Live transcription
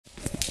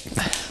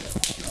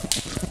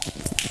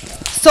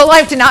Soul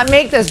Life did not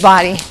make this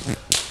body,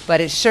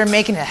 but it's sure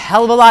making it a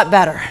hell of a lot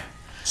better.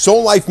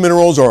 Soul Life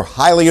minerals are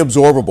highly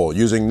absorbable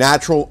using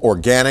natural,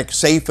 organic,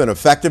 safe, and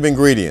effective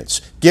ingredients,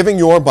 giving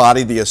your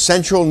body the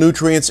essential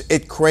nutrients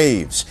it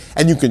craves.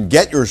 And you can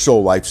get your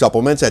Soul Life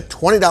supplements at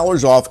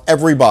 $20 off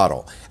every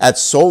bottle at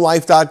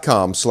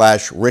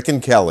soullife.com/Rick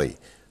and Kelly.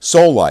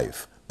 Soul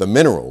Life, the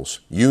minerals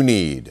you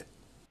need.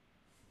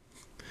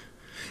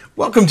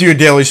 Welcome to your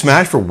Daily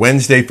Smash for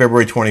Wednesday,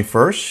 February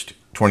 21st,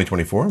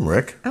 2024. I'm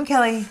Rick. I'm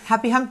Kelly.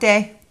 Happy hump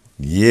day.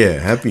 Yeah,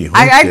 happy hump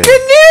I got day.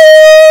 good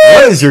news!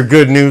 What is your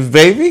good news,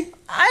 baby?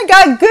 I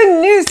got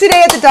good news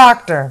today at the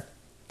doctor.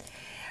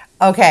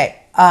 Okay,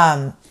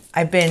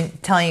 I've been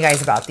telling you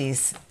guys about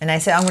these, and I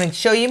said I'm going to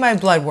show you my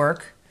blood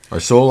work.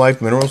 Our Soul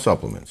Life mineral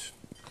supplements.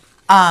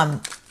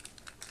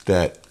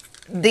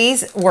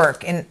 These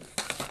work, and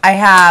I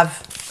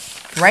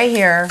have right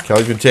here.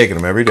 Kelly's been taking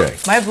them every day.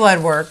 My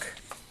blood work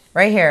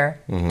right here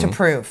to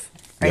prove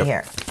right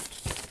here.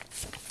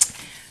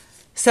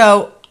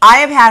 So I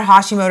have had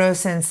Hashimoto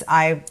since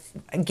I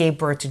gave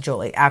birth to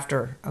Julie.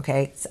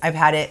 Okay, I've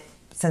had it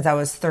since I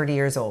was 30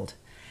 years old,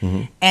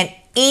 and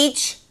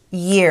each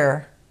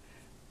year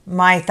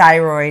my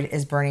thyroid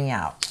is burning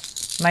out.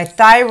 My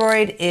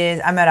thyroid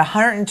I'm at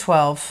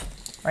 112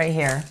 right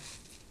here,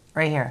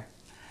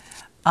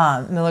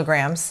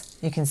 milligrams.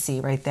 You can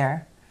see right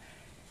there.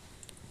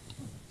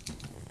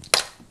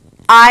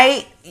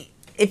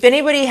 If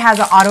anybody has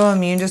an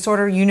autoimmune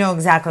disorder, you know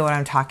exactly what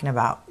I'm talking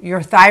about.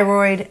 Your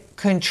thyroid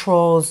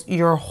controls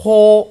your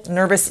whole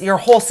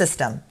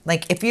system.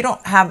 Like if you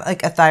don't have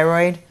like a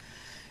thyroid,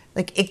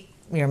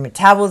 your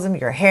metabolism,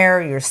 your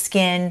hair, your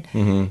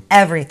skin,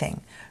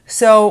 everything.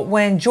 So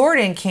when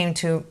Jordan came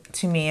to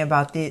me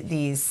about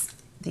these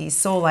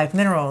Soul Life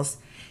minerals,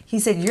 he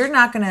said you're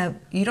not gonna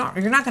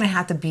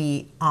have to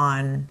be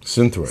on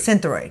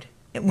Synthroid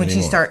when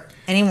you start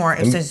anymore.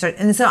 And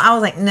so I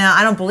was like, no,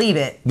 I don't believe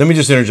it. Let me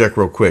just interject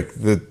real quick.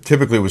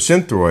 Typically with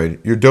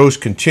Synthroid, your dose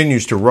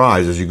continues to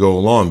rise as you go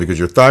along because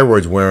your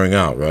thyroid's wearing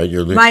out, right?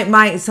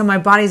 So my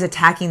body's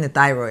attacking the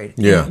thyroid.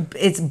 Yeah,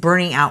 it's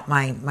burning out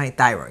my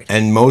thyroid.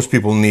 And most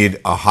people need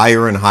a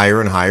higher and higher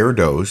and higher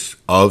dose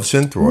of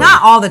Synthroid.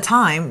 Not all the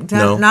time.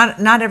 No.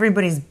 Not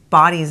everybody's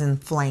body is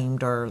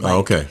inflamed or like. Oh,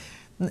 okay.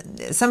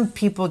 Some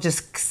people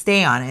just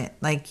stay on it,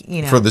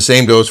 for the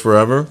same dose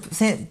forever.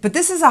 But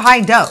this is a high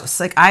dose.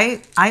 Like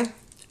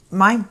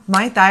my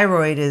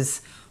thyroid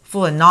is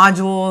full of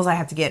nodules. I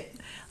have to get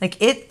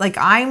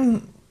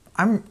I'm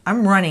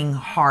running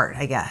hard,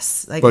 I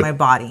guess. But my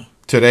body.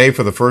 Today,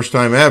 for the first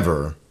time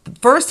ever.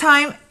 First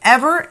time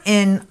ever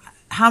in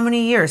how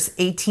many years?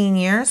 18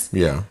 years.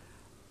 Yeah.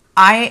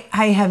 I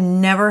have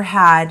never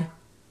had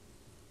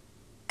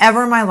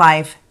ever in my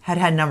life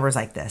had numbers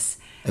like this.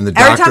 And the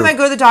doctor, every time I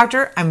go to the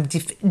doctor, I'm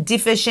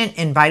deficient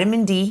in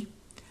vitamin D.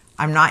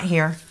 I'm not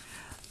here.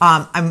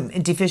 I'm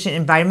deficient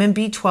in vitamin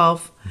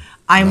B12.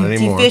 I'm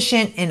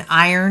deficient in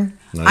iron.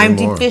 I'm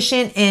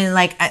deficient in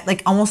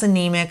like almost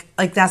anemic.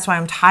 Like that's why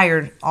I'm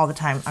tired all the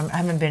time. I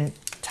haven't been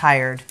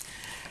tired.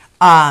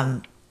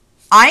 I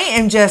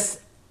am just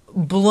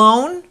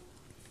blown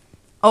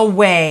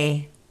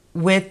away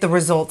with the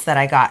results that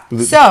I got.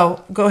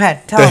 So go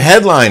ahead. Tell the me.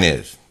 Headline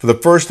is, for the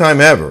first time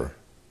ever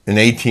in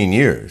 18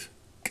 years,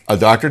 a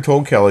doctor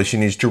told Kelly she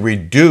needs to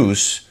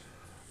reduce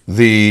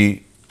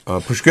the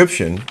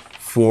prescription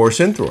for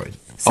Synthroid.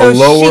 So a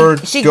lower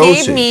she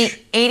dosage. gave me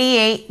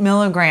 88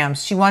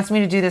 milligrams. She wants me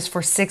to do this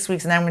for 6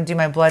 weeks, and I'm going to do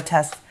my blood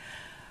test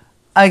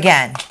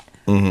again.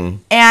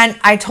 And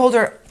I told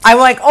her, I'm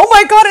like, oh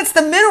my God, it's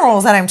the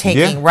minerals that I'm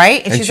taking,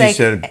 right? And she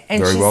said,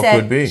 very well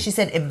could be. She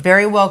said, it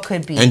very well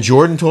could be. And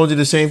Jordan told you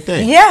the same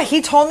thing. Yeah,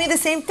 he told me the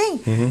same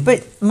thing.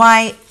 But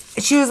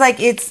she was like,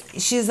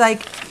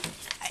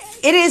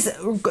 it is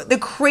the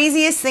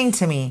craziest thing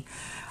to me,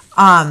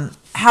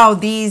 how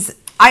these,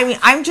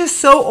 I'm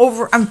just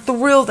I'm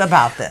thrilled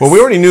about this. Well,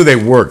 we already knew they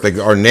worked. Like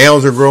our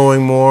nails are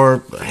growing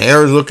more,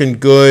 hair is looking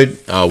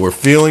good, we're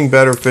feeling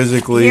better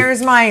physically.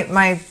 Here's my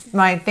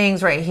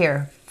things right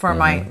here for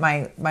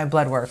my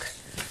blood work.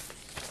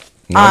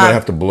 Now I'm going to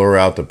have to blur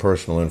out the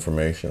personal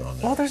information on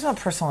that. Well, there's no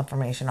personal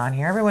information on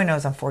here. Everyone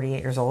knows I'm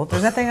 48 years old.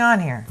 There's nothing on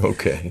here.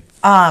 Okay.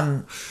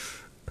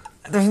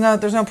 There's no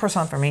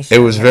personal information.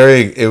 It was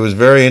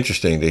very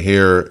interesting to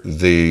hear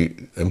the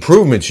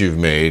improvements you've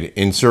made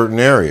in certain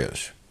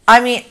areas.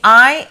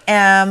 I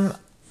am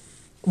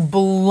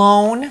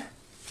blown.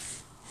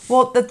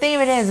 Well, the thing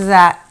of it is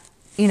that,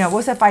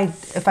 what's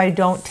if I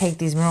don't take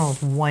these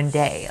minerals one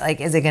day? Like,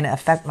 is it going to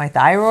affect my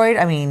thyroid?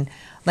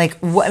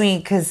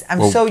 Because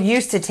I'm so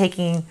used to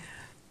taking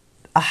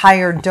a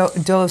higher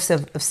dose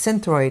of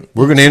Synthroid.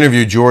 We're going to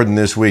interview Jordan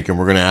this week, and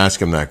we're going to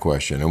ask him that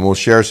question. And we'll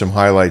share some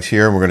highlights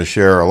here, and we're going to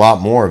share a lot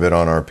more of it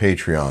on our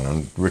Patreon,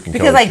 on Rick and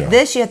Kelly Show.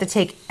 This you have to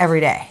take every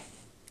day.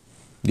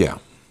 Yeah.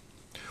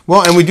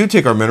 Well, and we do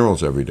take our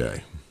minerals every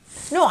day.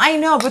 No, I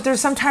know, but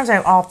there's sometimes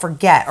I'll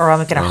forget, or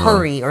I'm in a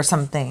hurry or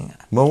something.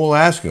 Well, we'll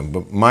ask him.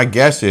 But my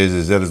guess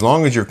is that as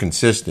long as you're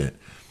consistent,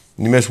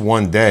 you miss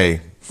one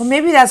day, Well,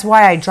 maybe that's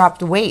why I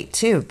dropped weight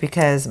too,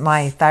 because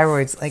my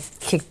thyroid's like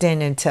kicked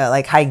into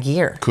like high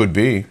gear. Could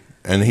be.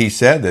 And he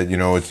said that, you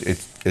know,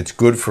 it's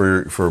good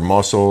for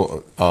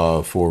muscle,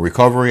 for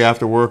recovery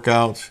after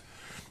workouts.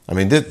 I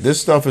mean,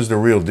 this stuff is the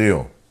real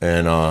deal.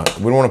 And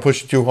we don't want to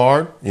push it too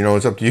hard. You know,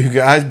 it's up to you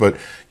guys, but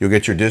you'll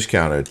get your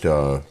discount at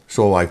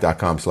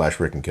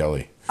soullife.com/Rick and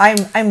Kelly.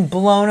 I'm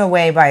blown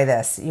away by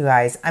this, you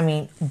guys. I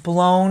mean,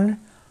 blown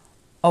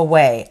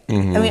away.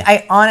 Mm-hmm. I mean,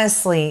 I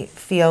honestly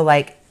feel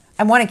like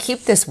I want to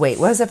keep this weight.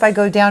 What if I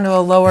go down to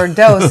a lower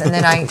dose and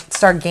then I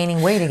start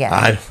gaining weight again?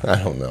 I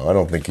don't know. I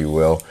don't think you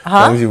will.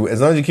 As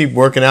long as you keep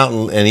working out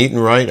and eating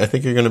right, I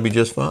think you're going to be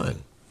just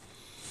fine.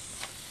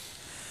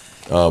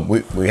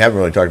 We haven't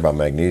really talked about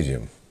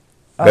magnesium.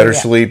 Better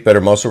sleep,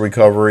 better muscle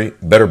recovery,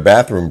 better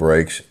bathroom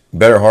breaks,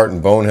 better heart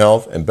and bone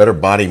health, and better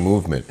body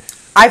movement.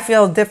 I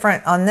feel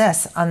different on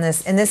this, and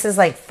this is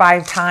like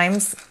 5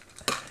 times.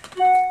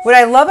 What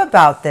I love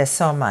about this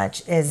so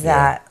much is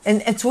that,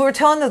 and so we were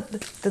telling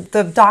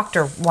the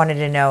doctor wanted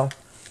to know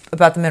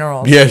about the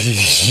minerals. Yeah,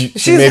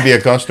 she may be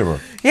a customer.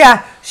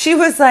 Yeah, she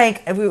was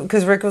like,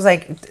 because Rick was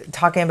like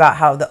talking about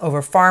how the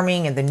over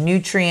farming and the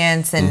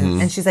nutrients,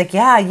 and she's like,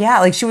 yeah,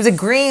 like she was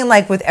agreeing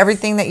like with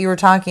everything that you were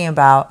talking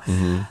about.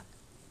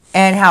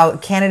 And how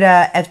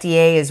Canada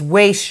FDA is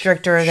way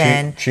stricter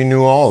than... She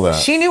knew all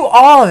that. She knew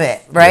all of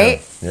it,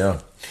 right? Yeah.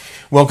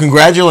 Well,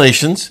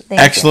 congratulations. Thank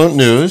Excellent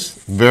news.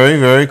 Very,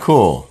 very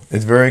cool.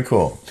 It's very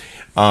cool.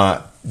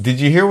 Did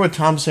you hear what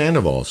Tom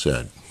Sandoval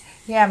said?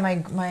 Yeah,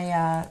 my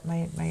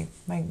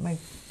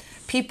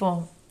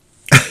people...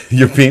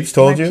 Your peeps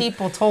told you? My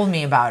people told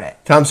me about it.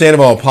 Tom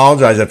Sandoval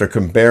apologized after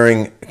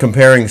comparing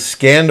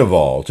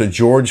Scandoval to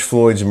George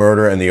Floyd's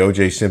murder and the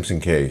O.J.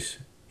 Simpson case.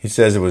 He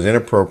says it was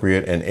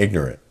inappropriate and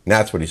ignorant. And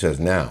that's what he says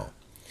now.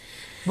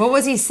 What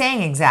was he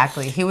saying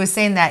exactly? He was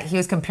saying that he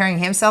was comparing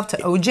himself to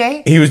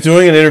OJ? He was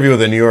doing an interview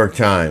with the New York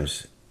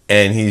Times,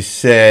 and he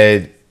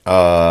said,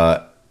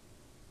 I'm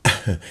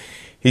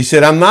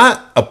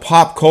not a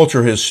pop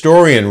culture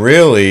historian,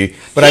 really,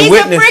 but I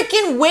witnessed... He's a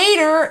freaking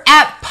waiter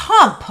at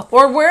Pump,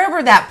 or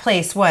wherever that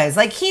place was.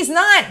 Like, he's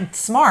not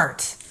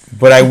smart.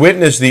 But I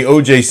witnessed the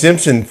O.J.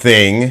 Simpson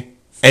thing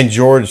and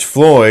George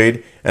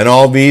Floyd and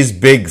all these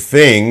big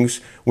things,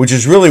 which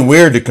is really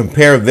weird to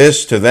compare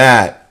this to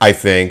that, I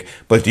think.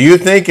 But do you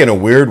think in a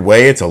weird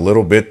way it's a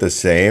little bit the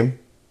same?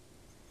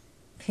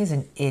 He's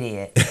an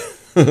idiot.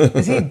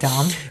 Is he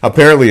dumb?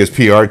 Apparently his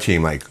PR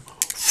team like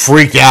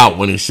freaked out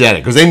when he said it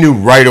because they knew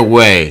right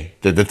away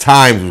that the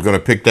Times was going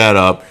to pick that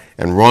up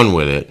and run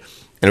with it.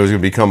 And it was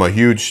going to become a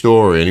huge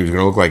story and he was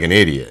going to look like an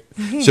idiot.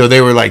 So they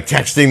were like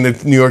texting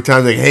the New York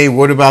Times like, hey,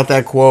 what about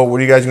that quote?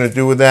 What are you guys going to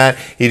do with that?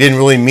 He didn't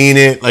really mean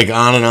it, like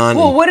on and on.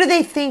 Well, what do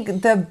they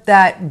think that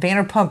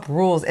Vanderpump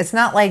Rules? It's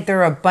not like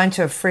they're a bunch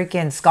of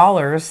freaking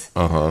scholars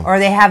or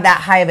they have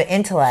that high of an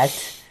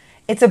intellect.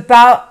 It's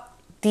about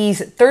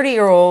these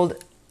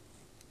 30-year-old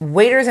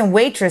waiters and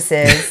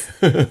waitresses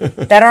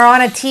that are on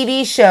a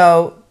TV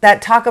show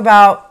that talk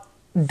about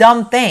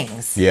dumb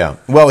things. Yeah.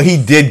 Well, he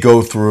did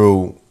go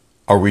through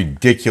a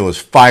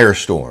ridiculous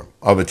firestorm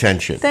of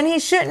attention. Then he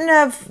shouldn't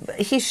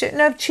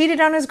have cheated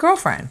on his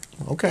girlfriend.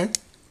 Okay.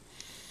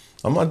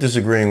 I'm not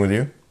disagreeing with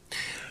you.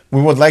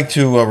 We would like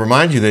to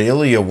remind you that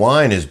Ilya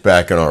Wine is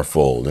back in our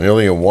fold. And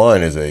Ilya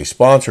Wine is a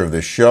sponsor of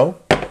this show.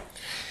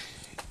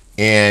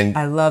 And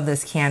I love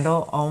this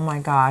candle. Oh my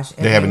gosh.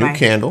 They have a new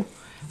candle.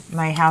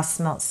 My house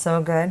smelled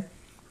so good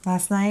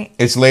last night.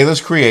 It's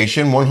Layla's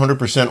creation,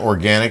 100%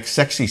 organic,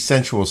 sexy,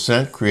 sensual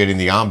scent, creating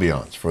the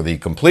ambiance for the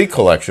complete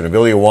collection of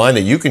Ilya Wine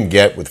that you can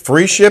get with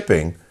free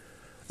shipping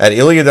at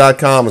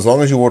Ilya.com as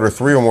long as you order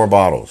 3 or more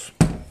bottles.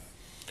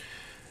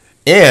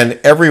 And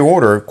every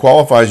order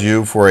qualifies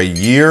you for a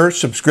year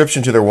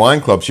subscription to their wine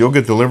club, so you'll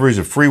get deliveries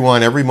of free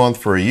wine every month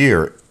for a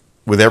year.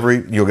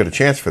 You'll get a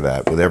chance for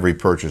that with every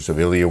purchase of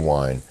Ilya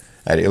Wine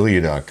at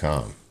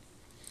Ilya.com.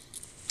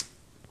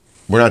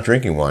 We're not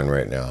drinking wine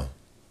right now.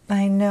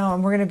 I know,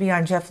 and we're going to be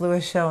on Jeff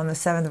Lewis' show on the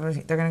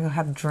 7th. They're going to go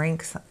have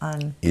drinks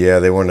on... Yeah,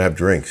 they want to have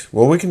drinks.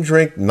 Well, we can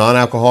drink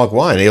non-alcoholic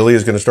wine. Ilya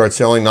is going to start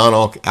selling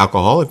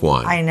non-alcoholic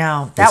wine. I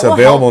know. It's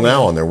available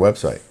now on their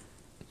website.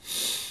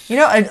 You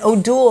know,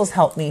 O'Doul's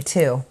helped me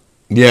too.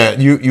 Yeah,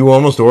 you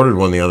almost ordered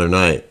one the other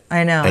night.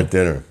 I know. At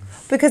dinner.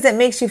 Because it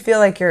makes you feel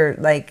like you're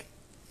like...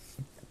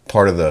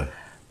 Part of the...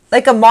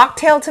 Like a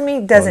mocktail to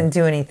me doesn't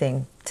do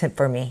anything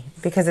for me.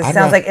 Because it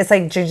sounds like it's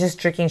like you're just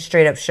drinking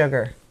straight up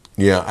sugar.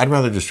 Yeah, I'd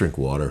rather just drink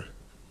water.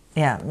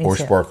 Yeah, me or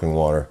too. Sparkling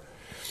water.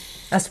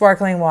 A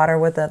sparkling water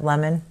with a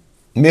lemon.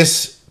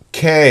 Miss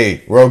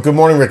K. Well, good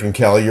morning, Rick and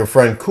Kelly. Your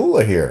friend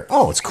Kula here.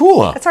 Oh, it's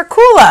Kula. It's our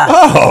Kula.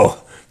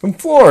 Oh, from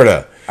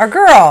Florida. Our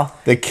girl.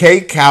 The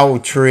cacao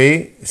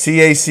tree.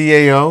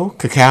 C-A-C-A-O.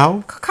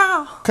 Cacao.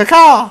 Cacao.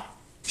 Cacao.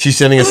 She's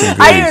sending us some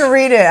goodies. I didn't even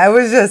read it. I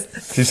was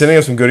just... She's sending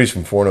us some goodies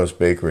from Fornos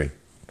Bakery.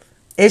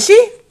 Is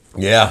she?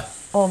 Yeah.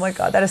 Oh, my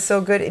God. That is so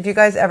good. If you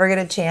guys ever get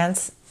a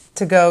chance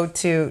to go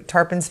to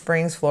Tarpon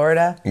Springs,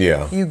 Florida,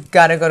 you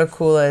got to go to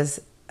Kula's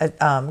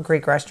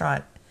Greek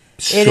restaurant.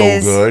 It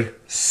is good.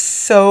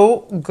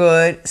 So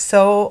good.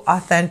 So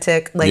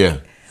authentic. Like,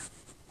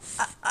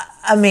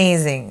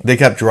 amazing. They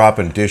kept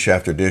dropping dish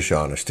after dish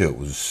on us, too. It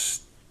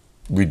was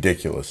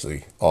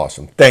ridiculously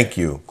awesome. Thank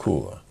you,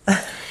 Kula.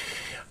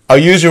 A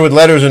user with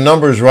letters and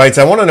numbers writes,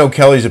 I want to know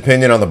Kelly's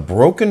opinion on the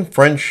broken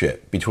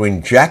friendship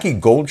between Jackie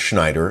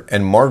Goldschneider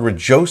and Margaret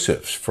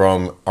Josephs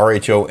from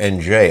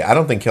RHONJ. I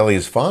don't think Kelly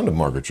is fond of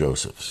Margaret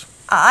Josephs.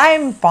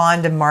 I'm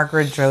fond of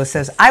Margaret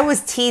Josephs. I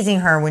was teasing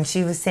her when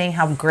she was saying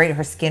how great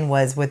her skin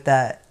was with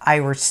the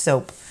Irish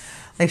soap.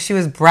 Like she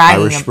was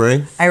bragging. Irish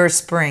Spring? Irish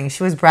Spring.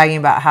 She was bragging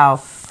about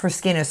how her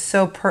skin is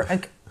so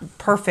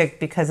perfect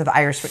because of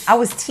Irish Spring. I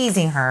was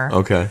teasing her.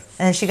 Okay. And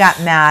then she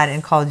got mad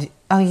and called,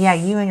 oh yeah,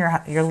 you and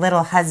your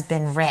little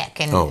husband Rick.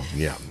 And oh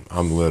yeah,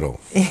 I'm little.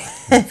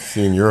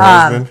 Seeing your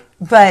husband.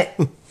 But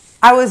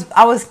I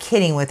was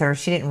kidding with her.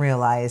 She didn't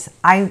realize.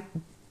 I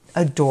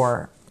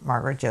adore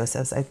Margaret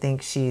Josephs. I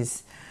think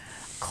she's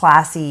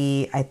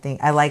classy.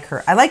 I like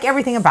her. I like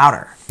everything about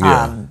her.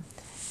 Yeah.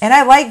 And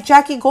I like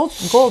Jackie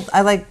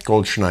I like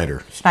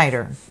Goldschneider.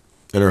 Schneider.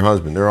 And her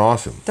husband. They're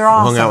awesome. They're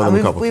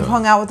awesome. We've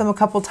hung out with them a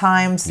couple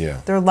times.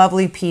 Yeah. They're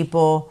lovely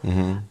people.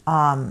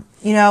 Mm-hmm.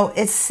 You know,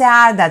 it's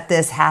sad that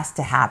this has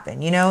to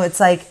happen. You know, it's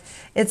like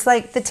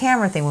the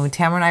Tamara thing when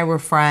Tamara and I were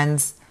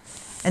friends,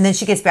 and then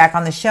she gets back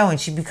on the show and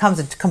she becomes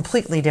a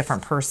completely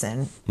different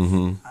person.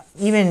 Mm-hmm.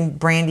 Even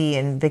Brandy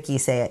and Vicky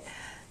say it.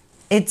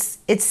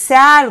 It's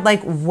sad,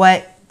 like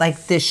what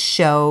this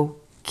show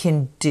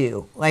can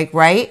do, like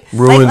right,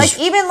 ruins. like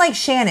even like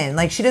Shannon,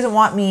 like she doesn't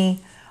want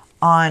me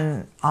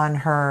on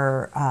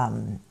her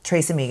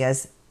Tres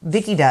Amigas.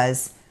 Vicky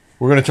does.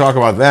 We're going to talk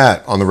about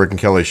that on the Rick and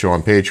Kelly Show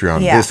on Patreon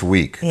this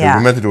week. Yeah.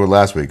 We meant to do it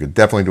last week. We're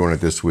definitely doing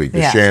it this week.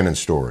 The Shannon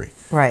story.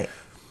 Right.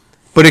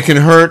 But it can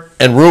hurt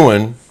and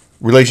ruin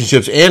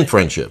relationships and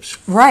friendships.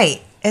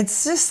 Right.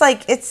 It's just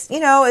like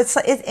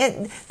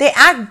they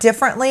act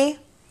differently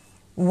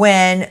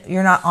when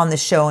you're not on the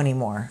show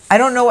anymore. I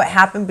don't know what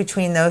happened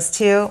between those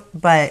two,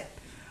 but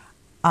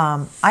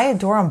I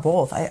adore them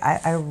both.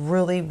 I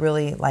really,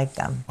 really like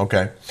them.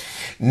 Okay.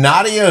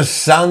 Nadia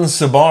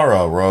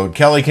Sansabara wrote,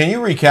 Kelly, can you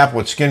recap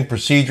what skin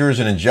procedures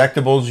and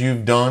injectables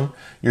you've done?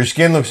 Your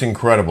skin looks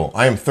incredible.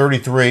 I am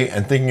 33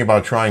 and thinking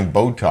about trying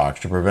Botox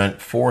to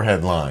prevent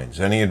forehead lines.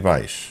 Any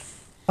advice?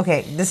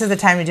 Okay, this is the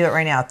time to do it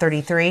right now.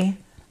 33.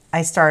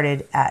 I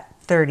started at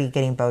 30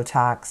 getting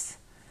Botox.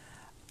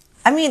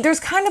 I mean, there's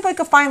kind of like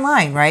a fine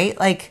line, right?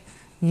 Like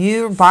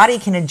your body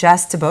can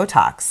adjust to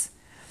Botox.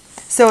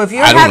 So if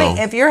you're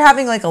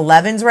having like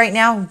 11s right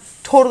now,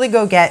 totally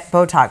go get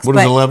Botox. What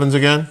is 11s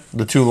again?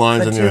 The two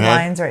lines in your head? The 2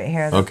 lines right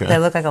here. Okay. They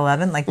look like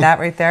 11, like that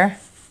right there.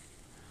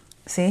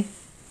 See?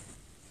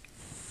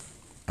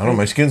 I don't know.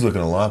 My skin's looking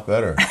a lot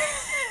better.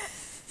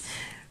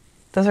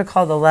 Those are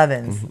called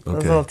 11s. Okay.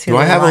 Those little 2 Do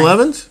I have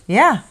lines. 11s?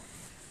 Yeah.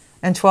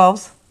 And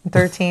 12s.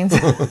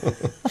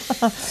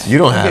 13s. You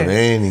don't have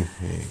anything.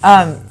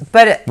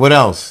 But what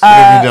else? What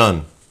have you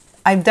done?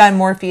 I've done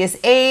Morpheus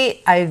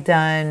 8. I've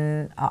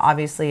done,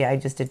 obviously, I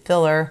just did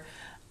filler,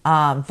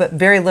 but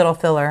very little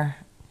filler.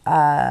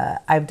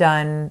 I've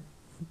done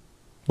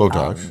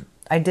Botox.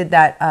 I did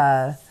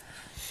that.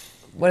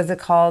 What is it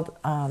called?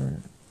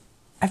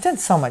 I've done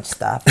so much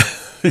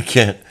stuff. You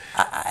can't.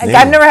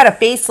 I've never had a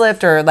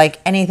facelift or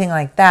like anything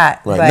like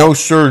that. Right. No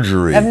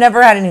surgery. I've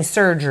never had any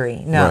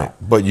surgery. No.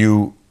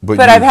 Right.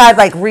 But I've had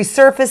like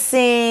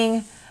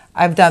resurfacing.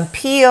 I've done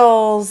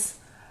peels.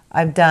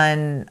 I've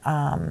done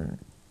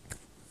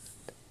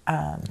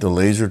the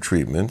laser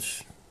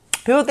treatments.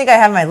 People think I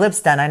have my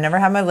lips done. I never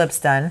had my lips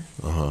done.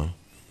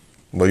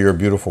 Well, you're a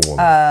beautiful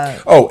woman.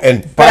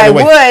 And by the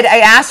way,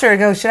 I asked her to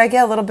go, should I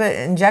get a little bit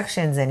of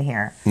injections in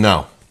here?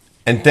 No.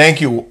 And thank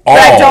you all. But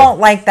I don't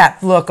like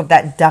that look of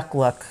that duck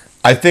look.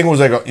 I think it was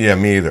like,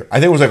 me either. I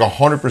think it was like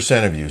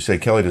 100% of you say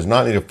Kelly does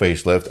not need a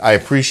facelift. I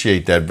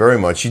appreciate that very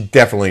much. She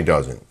definitely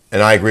doesn't.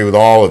 And I agree with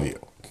all of you.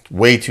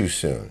 Way too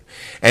soon.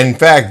 And in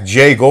fact,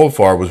 Jay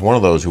Goldfarb was one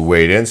of those who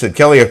weighed in. Said,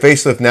 Kelly, a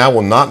facelift now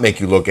will not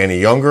make you look any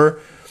younger.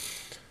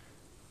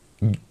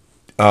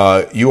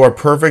 You are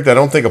perfect. I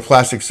don't think a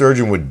plastic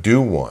surgeon would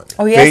do one.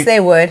 Oh, yes, they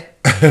would.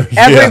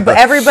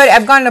 Everybody.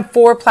 I've gone to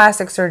 4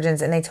 plastic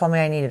surgeons, and they told me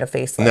I needed a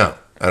facelift. No,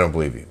 I don't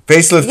believe you.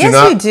 Facelifts do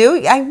not. Yes,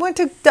 you do. I went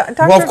to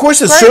Dr. Well, of course,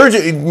 the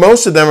surgeon.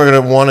 Most of them are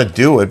going to want to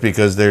do it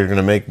because they're going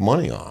to make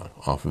money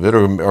off of it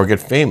or get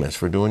famous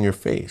for doing your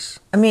face.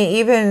 I mean,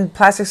 even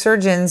plastic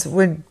surgeons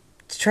would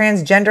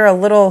transgender a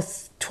little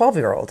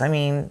 12-year-old. I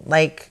mean,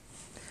 like.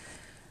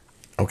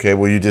 Okay,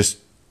 well, you just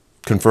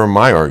confirmed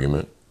my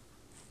argument.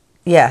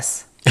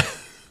 Yes.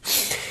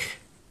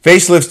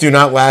 Facelifts do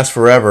not last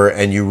forever,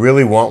 and you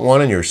really want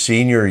one in your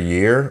senior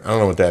year? I don't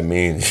know what that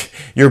means.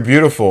 You're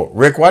beautiful.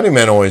 Rick, why do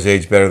men always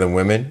age better than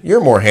women? You're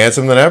more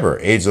handsome than ever.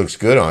 Age looks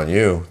good on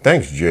you.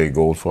 Thanks, Jay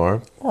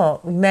Goldfarb. Well,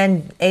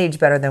 men age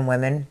better than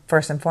women,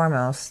 first and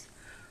foremost.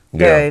 Yeah.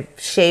 They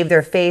shave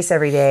their face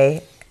every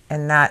day,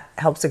 and that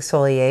helps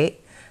exfoliate.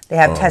 They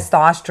have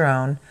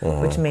testosterone,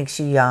 which makes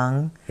you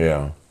young.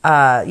 Yeah.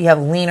 You have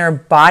leaner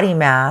body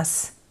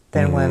mass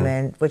than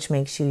women, which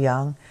makes you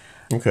young.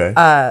 Okay.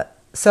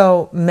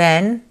 So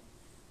men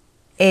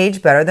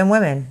age better than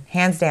women,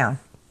 hands down.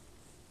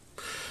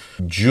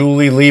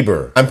 Julie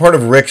Lieber. I'm part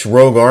of Rick's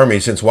Rogue Army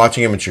since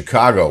watching him in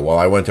Chicago while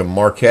I went to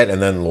Marquette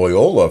and then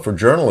Loyola for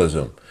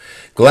journalism.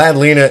 Glad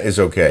Lena is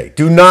okay.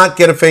 Do not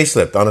get a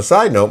facelift. On a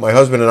side note, my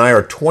husband and I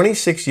are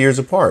 26 years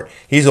apart.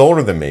 He's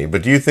older than me,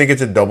 but do you think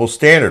it's a double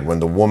standard when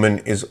the woman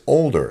is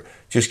older?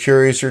 Just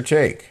curious your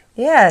take.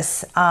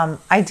 Yes,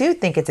 I do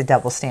think it's a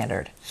double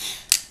standard.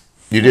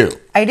 You do?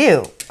 I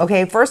do.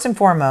 Okay, first and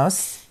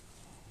foremost,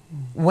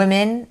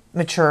 women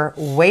mature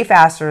way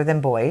faster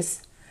than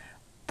boys.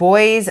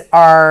 Boys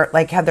are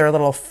like have their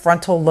little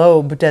frontal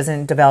lobe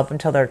doesn't develop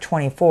until they're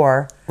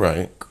 24.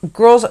 Right.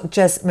 Girls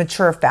just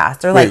mature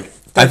fast. They're like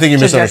I think you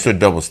misunderstood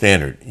double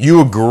standard.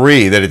 You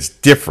agree that it's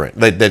different,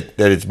 that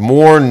it's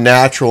more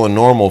natural and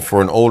normal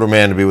for an older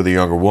man to be with a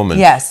younger woman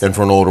than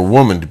for an older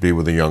woman to be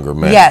with a younger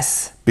man.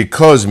 Yes.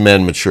 Because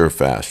men mature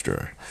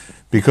faster.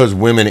 Because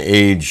women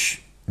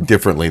age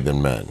differently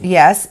than men.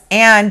 Yes,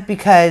 and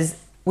because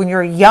when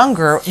you're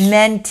younger,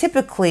 men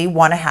typically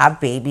want to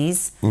have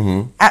babies.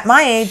 Mm-hmm. At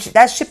my age,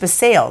 that ship has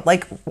sailed.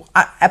 Like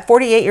at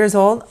 48 years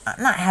old,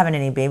 I'm not having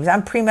any babies.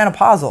 I'm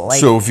premenopausal. Like,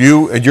 so if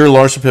you're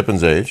Larsa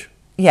Pippen's age.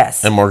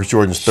 Yes. And Marcus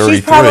Jordan's 33.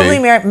 She's probably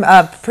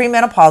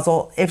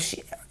premenopausal. If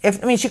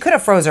she could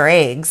have froze her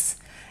eggs.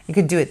 You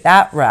could do it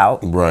that route.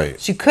 Right.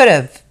 She could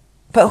have.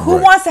 But who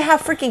wants to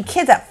have freaking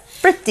kids at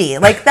 50?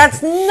 Like,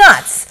 that's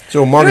nuts.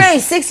 So Marcus, you're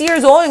only 6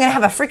 years old, you're going to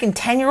have a freaking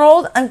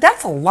 10-year-old? I mean,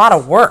 that's a lot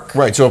of work.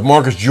 Right. So if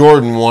Marcus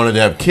Jordan wanted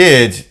to have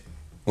kids,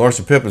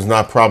 Larsa Pippen's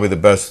not probably the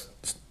best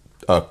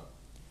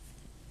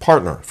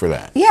partner for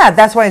that. Yeah,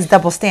 that's why it's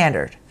double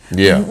standard.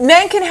 Yeah.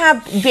 Men can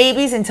have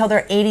babies until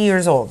they're 80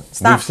 years old.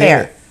 It's not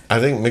fair. It. I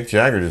think Mick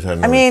Jagger just had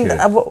another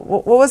kid.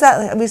 What was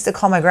that?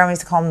 My grandma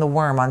used to call him the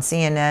worm on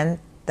CNN.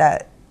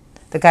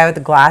 The guy with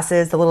the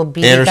glasses, the little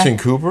beady Anderson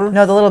guy. Cooper?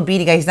 No, the little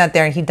beady guy. He's not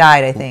there, and he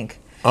died, I think.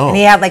 Oh. And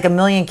he had like 1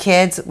 million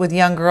kids with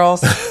young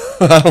girls.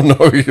 I don't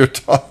know who you're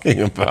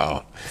talking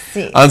about.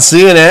 See, on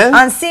CNN?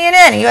 On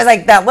CNN. He was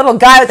like that little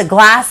guy with the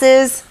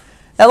glasses,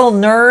 that little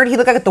nerd. He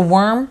looked like the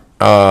worm.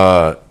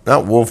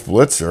 Not Wolf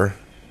Blitzer.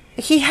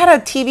 He had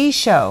a TV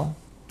show.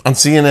 On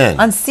CNN?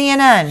 On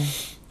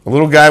CNN. A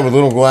little guy with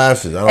little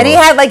glasses. And he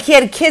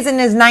had kids in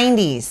his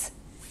 90s.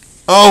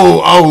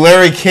 Oh,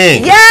 Larry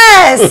King.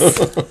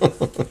 Yes!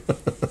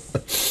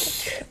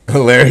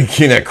 Larry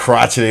King, that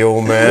crotchety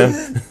old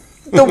man.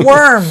 The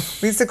worm.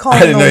 We used to call him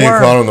the worm. I didn't know you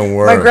called him the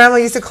worm. My grandma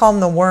used to call him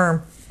the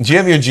worm. Do you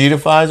have your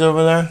G-Defies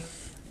over there?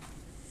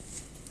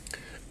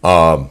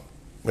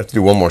 We have to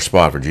do one more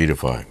spot for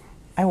G-Defy.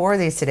 I wore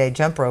these today,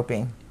 jump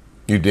roping.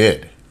 You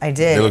did? I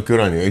did. They look good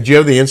on you. Do you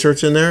have the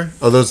inserts in there?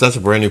 Oh, that's a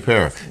brand new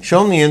pair.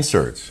 Show them the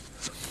inserts.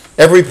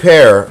 Every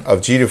pair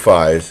of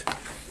G-Defies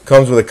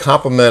comes with a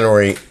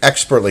complimentary,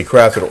 expertly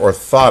crafted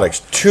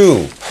orthotics,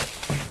 2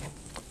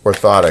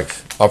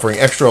 orthotics, offering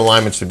extra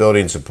alignment,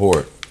 stability, and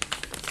support.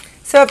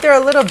 So if they're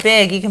a little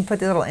big, you can put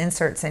the little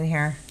inserts in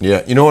here.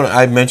 Yeah, you know what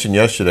I mentioned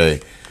yesterday?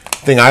 The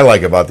thing I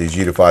like about these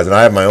G-Defies, and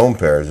I have my own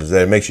pairs, is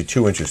that it makes you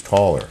 2 inches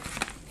taller.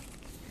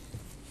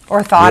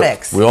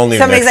 Orthotics. We all need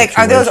Somebody's like,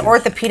 are those inches.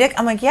 orthopedic?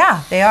 I'm like,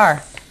 yeah, they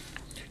are.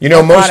 You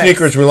know, most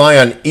sneakers rely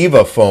on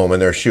EVA foam in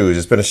their shoes.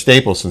 It's been a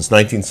staple since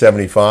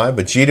 1975,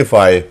 but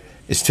G-Defy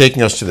is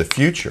taking us to the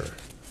future.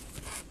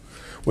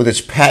 With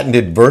its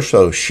patented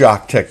Verso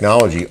shock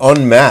technology,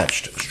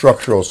 unmatched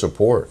structural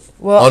support,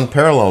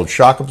 unparalleled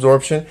shock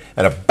absorption,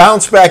 and a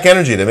bounce-back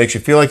energy that makes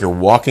you feel like you're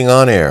walking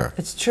on air.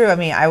 It's true. I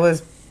mean,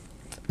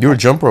 You were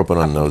jump roping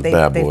on those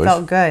bad boys. They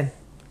felt good.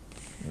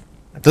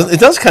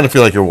 It does kind of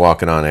feel like you're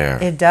walking on air.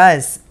 It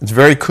does. It's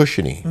very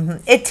cushiony.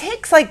 Mm-hmm. It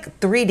takes like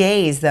 3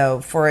 days though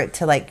for it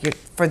to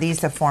for these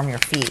to form your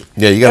feet.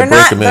 Yeah, you got to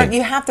break them in.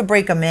 You have to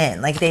break them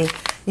in.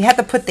 You have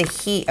to put the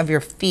heat of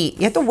your feet.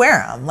 You have to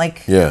wear them.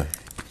 Yeah.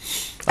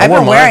 I've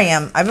been wearing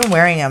them. I've been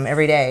wearing them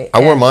every day.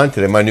 I wore mine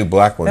today. My new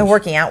black ones. I've been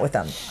working out with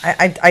them.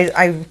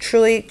 I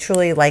truly,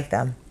 truly like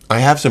them. I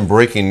have some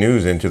breaking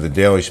news into the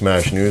Daily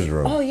Smash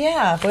newsroom. Oh,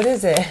 yeah. What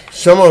is it?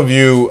 Some of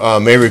you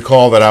may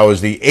recall that I was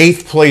the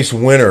 8th place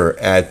winner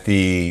at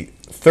the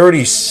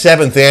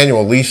 37th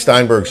annual Lee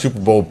Steinberg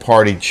Super Bowl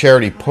Party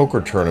charity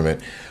poker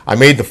tournament. I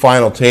made the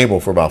final table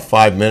for about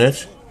 5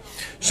 minutes.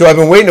 So I've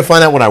been waiting to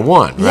find out what I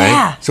won, right?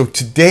 Yeah. So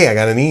today I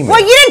got an email. What,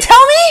 you didn't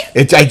tell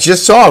me? I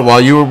just saw it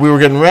while we were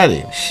getting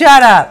ready.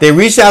 Shut up. They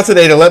reached out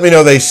today to let me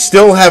know they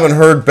still haven't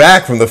heard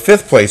back from the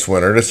 5th place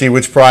winner to see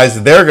which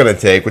prize they're going to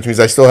take, which means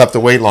I still have to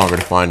wait longer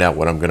to find out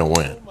what I'm going to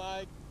win.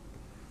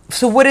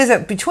 So what is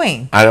it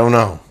between? I don't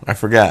know. I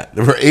forgot.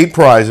 There were 8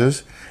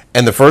 prizes,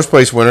 and the 1st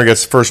place winner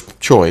gets first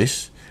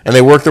choice, and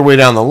they work their way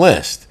down the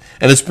list.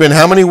 And it's been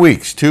how many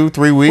weeks? 2,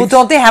 3 weeks? Well,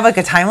 don't they have like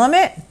a time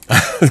limit?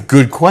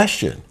 Good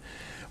question.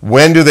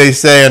 When do they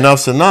say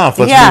enough's enough?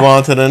 Let's move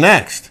on to the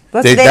next.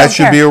 That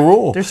should be a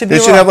rule. They should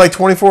have like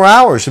 24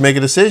 hours to make a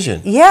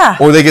decision. Yeah.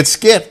 Or they get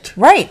skipped.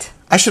 Right.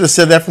 I should have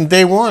said that from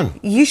day one.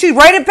 You should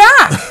write it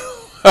back.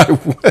 I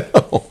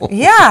will.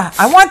 Yeah.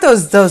 I want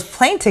those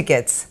plane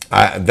tickets.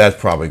 That's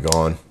probably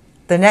gone.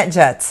 The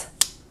NetJets.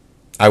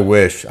 I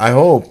wish. I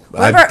hope.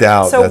 I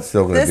doubt that's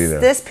still going to be there.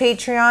 This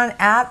Patreon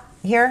app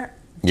here,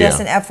 just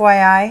an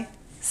FYI,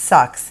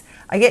 sucks.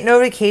 I get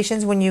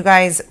notifications when you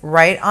guys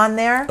write on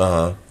there.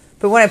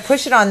 But when I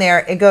push it on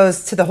there, it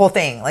goes to the whole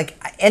thing. Like,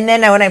 and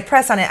then when I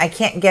press on it, I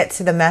can't get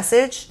to the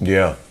message.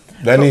 Yeah,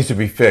 that needs to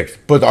be fixed.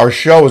 But our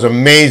show is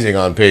amazing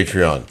on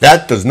Patreon.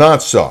 That does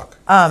not suck.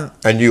 And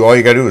all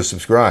you got to do is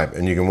subscribe,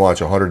 and you can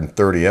watch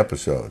 130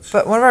 episodes.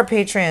 But one of our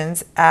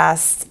patrons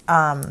asked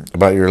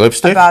about your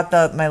lipstick?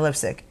 About my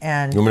lipstick.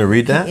 And you want me to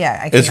read that? Yeah,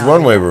 I can. It's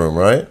Runway Room,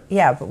 right?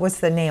 Yeah, but what's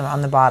the name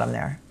on the bottom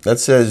there? That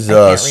says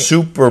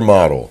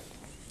Supermodel.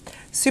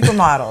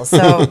 Supermodel.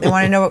 So they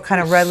want to know what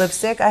kind of red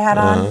lipstick I had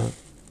on.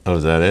 Oh,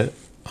 is that it?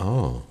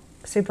 Oh.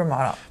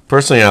 Supermodel.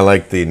 Personally, I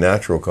like the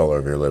natural color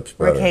of your lips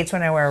better. Rick hates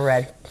when I wear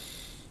red.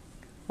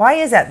 Why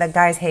is that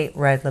guys hate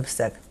red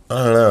lipstick?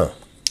 I don't know.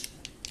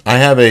 I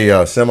have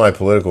a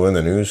semi-political in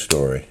the news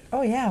story.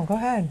 Oh, yeah. Go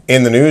ahead.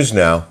 In the news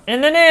now.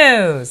 In the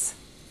news.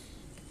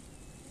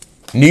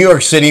 New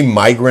York City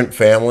migrant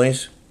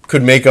families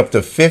could make up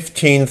to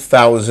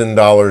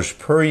 $15,000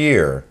 per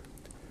year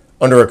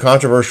under a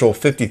controversial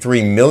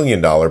 $53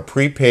 million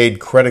prepaid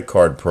credit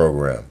card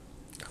program.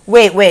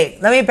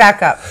 Wait. Let me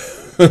back up.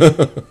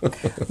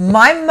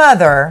 My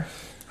mother,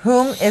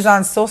 whom is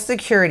on Social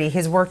Security,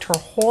 has worked her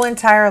whole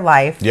entire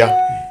life.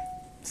 Yeah.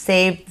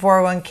 Saved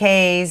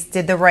 401ks,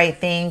 did the right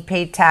thing,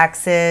 paid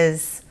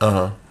taxes.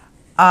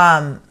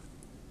 Doesn't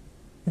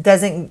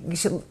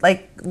she,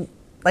 like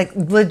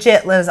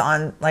legit lives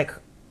on like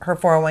her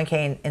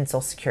 401k and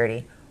Social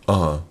Security.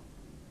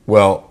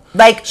 Well,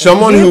 like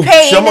someone you who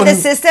pay into the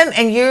system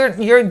and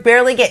you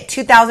barely get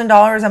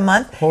 $2,000 a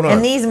month. Hold on.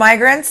 And these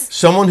migrants,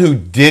 someone who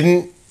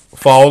didn't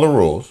follow the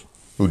rules,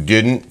 who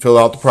didn't fill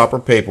out the proper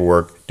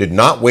paperwork, did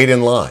not wait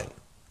in line,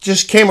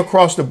 just came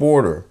across the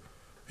border.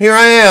 Here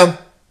I am.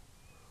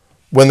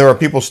 When there are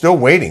people still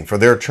waiting for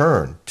their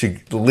turn to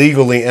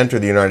legally enter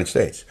the United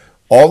States.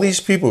 All these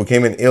people who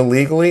came in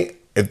illegally,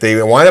 if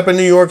they wind up in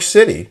New York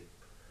City,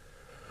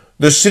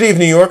 the city of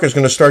New York is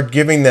going to start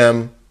giving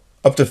them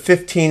up to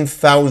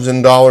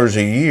 $15,000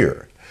 a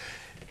year.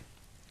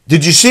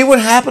 Did you see what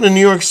happened in New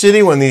York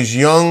City when these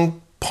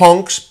young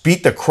punks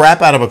beat the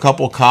crap out of a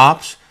couple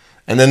cops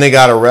and then they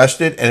got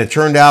arrested? And it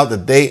turned out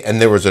that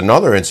there was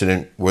another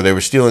incident where they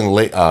were stealing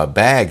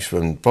bags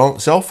from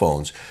cell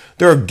phones.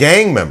 There are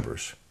gang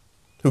members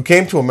who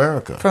came to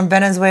America. from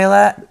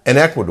Venezuela. And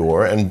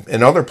Ecuador and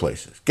other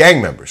places.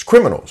 Gang members,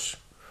 criminals,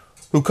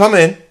 who come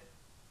in,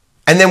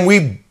 and then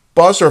we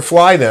bus or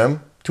fly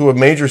them to a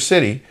major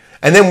city,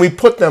 and then we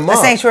put them up.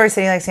 A sanctuary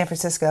city like San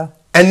Francisco.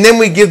 And then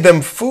we give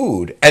them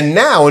food. And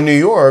now in New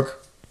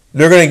York,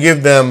 they're going to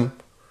give them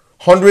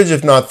hundreds,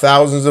 if not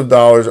thousands of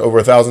dollars,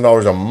 over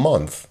 $1,000 a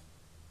month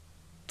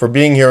for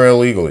being here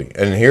illegally.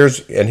 And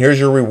here's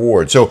your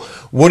reward. So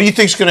what do you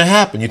think is going to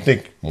happen? You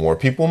think more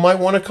people might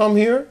want to come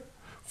here?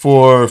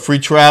 For free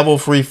travel,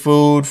 free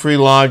food, free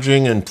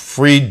lodging, and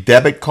free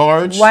debit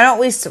cards? Why don't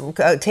we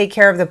take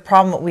care of the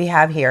problem that we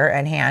have here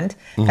at hand?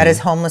 That is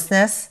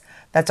homelessness.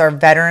 That's our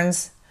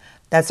veterans.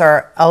 That's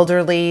our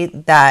elderly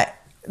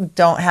that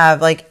don't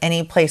have like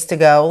any place to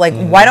go. Like,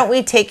 why don't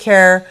we take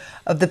care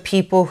of the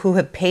people who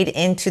have paid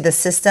into the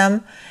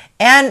system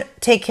and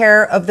take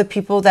care of the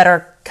people that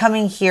are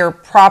coming here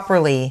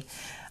properly?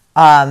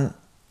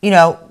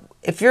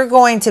 If you're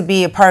going to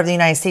be a part of the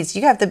United States,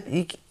 you have to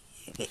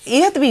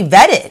be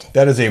vetted.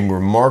 That is a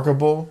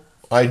remarkable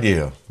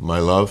idea, my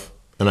love,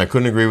 and I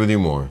couldn't agree with you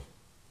more.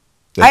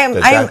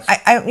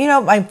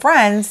 My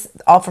friends,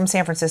 all from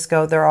San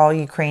Francisco, they're all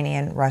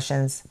Ukrainian,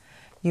 Russians.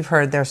 You've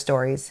heard their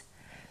stories.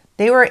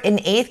 They were in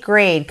 8th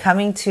grade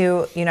coming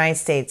to the United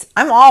States.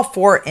 I'm all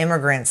for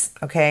immigrants,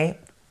 okay,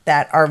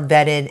 that are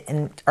vetted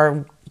and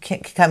can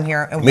come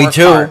here and work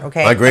hard,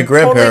 okay? My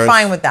great-grandparents. I'm totally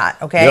fine with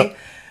that, okay? Yep.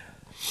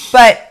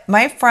 But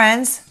my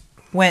friends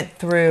went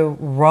through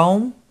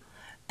Rome.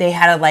 They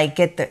had to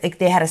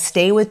they had to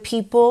stay with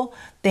people.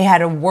 They had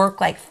to work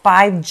like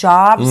 5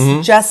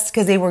 jobs just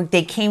because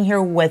they came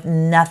here with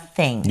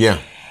nothing. Yeah.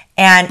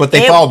 But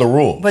they followed the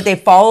rules. But they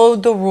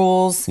followed the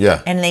rules.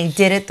 Yeah. And they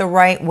did it the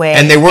right way.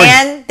 And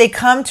they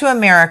come to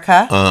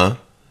America.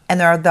 And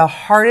they're the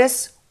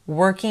hardest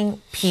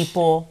working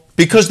people.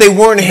 Because they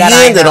weren't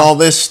handed all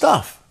this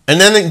stuff. And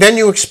then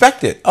you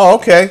expect it. Oh,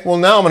 okay. Well,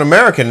 now I'm an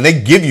American. And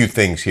they give you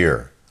things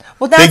here.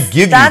 Well,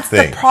 that's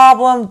the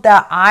problem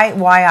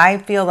why I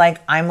feel like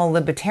I'm a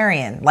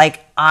libertarian. Like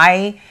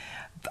I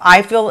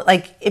feel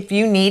like if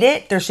you need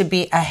it, there should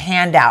be a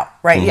handout,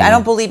 right? I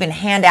don't believe in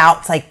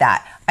handouts like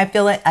that. I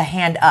feel like a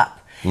hand up.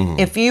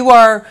 If you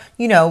are,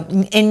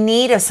 in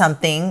need of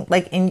something,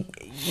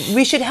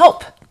 we should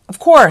help, of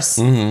course.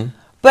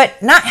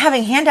 But not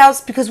having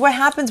handouts, because what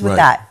happens with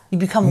that? You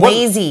become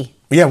lazy.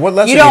 Yeah, what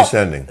lesson are you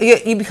sending?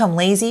 You become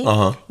lazy.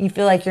 You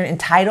feel like you're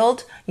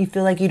entitled. You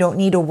feel like you don't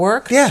need to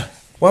work. Yeah.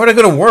 Why would I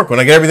go to work when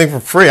I get everything for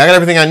free? I got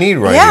everything I need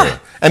right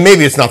here. And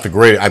maybe it's not the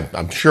great,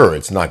 I'm sure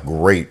it's not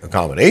great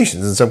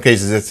accommodations. In some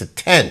cases, it's a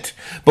tent.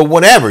 But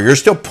whatever, you're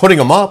still putting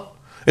them up.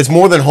 It's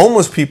more than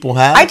homeless people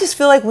have. I just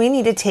feel like we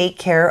need to take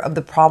care of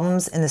the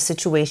problems and the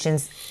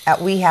situations that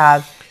we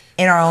have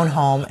in our own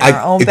home, in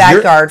our own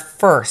backyard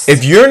first.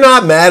 If you're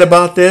not mad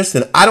about this,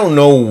 then I don't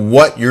know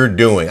what you're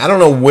doing. I don't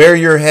know where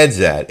your head's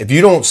at. If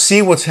you don't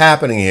see what's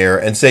happening here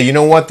and say, you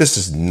know what, this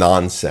is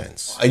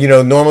nonsense. You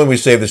know, normally we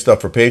save this stuff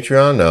for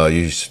Patreon.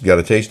 You just got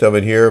a taste of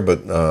it here,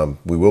 but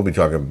we will be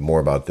talking more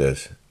about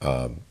this.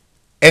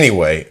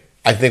 Anyway,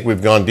 I think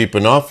we've gone deep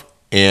enough,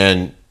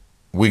 and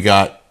we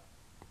got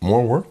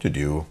more work to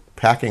do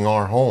packing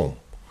our home.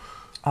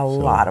 A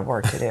lot of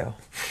work to do.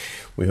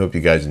 We hope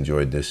you guys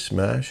enjoyed this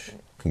smash.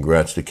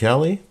 Congrats to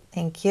Kelly.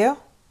 Thank you.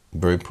 I'm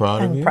very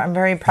proud of you. I'm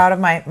very proud of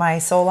my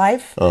soul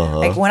life.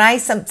 Like when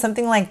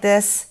something like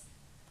this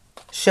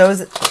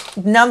shows,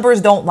 numbers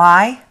don't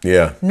lie.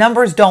 Yeah.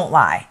 Numbers don't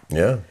lie.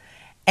 Yeah.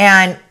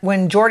 And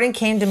when Jordan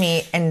came to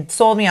me and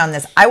sold me on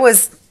this,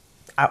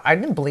 I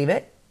didn't believe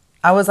it.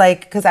 I was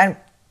like, because I'm,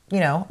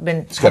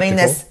 been skeptical? Having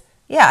this.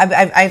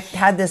 Yeah, I've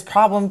had this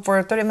problem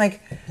for 30. I'm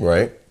like,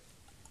 right.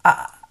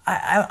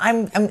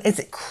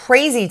 It's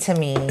crazy to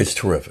me. It's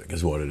terrific,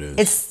 is what it is.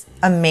 It's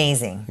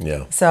amazing.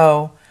 Yeah.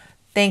 So,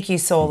 thank you,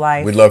 Soul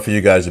Life. We'd love for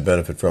you guys to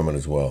benefit from it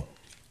as well.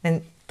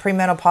 And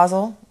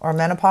premenopausal or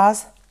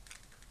menopause,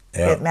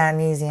 get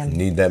magnesium.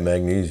 Need that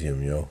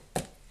magnesium, yo.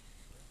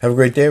 Have a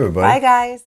great day, everybody. Bye, guys.